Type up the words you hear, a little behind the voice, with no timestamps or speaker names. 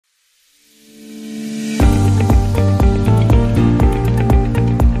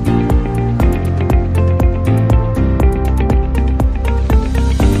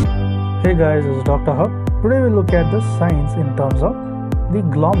guys, this is Dr. Hub. Today we'll look at the signs in terms of the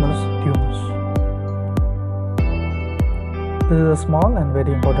glomus tumors. This is a small and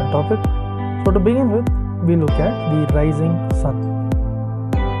very important topic. So to begin with, we look at the rising sun.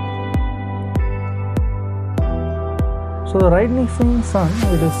 So the rising sun,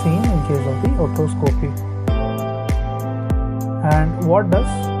 it is seen in case of the otoscopy. And what does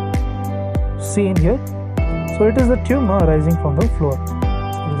seen here? So it is the tumor rising from the floor.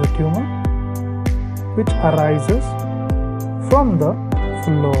 It is a tumor which arises from the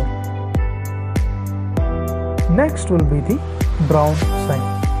floor. Next will be the brown sign.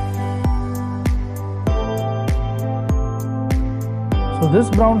 So this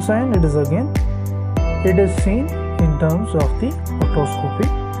brown sign, it is seen in terms of the otoscopy.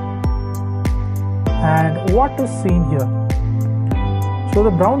 And what is seen here? So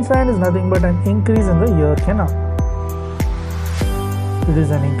the brown sign is nothing but an increase in the ear canal. It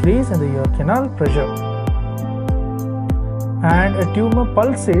is an increase in the ear canal pressure. And a tumor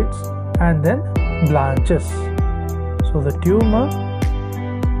pulsates and then blanches. So the tumor,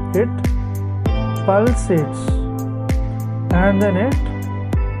 it pulsates and then it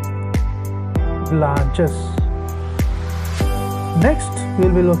blanches. Next, we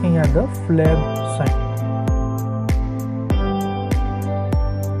will be looking at the PLAB sign.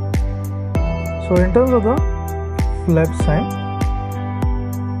 So in terms of the PLAB sign,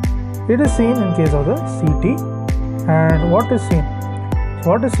 it is seen in case of the CT. And what is seen?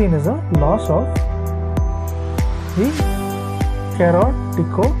 So what is seen is a loss of the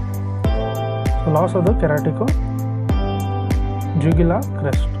loss of the keratico-jugular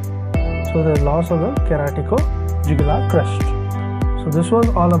crest. So the loss of the keratico-jugular crest. So this was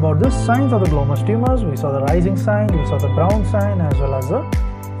all about the signs of the glomus tumors. We saw the rising sign, we saw the brown sign as well as the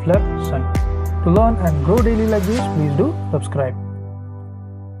PLAB sign. To learn and grow daily like this, please do subscribe.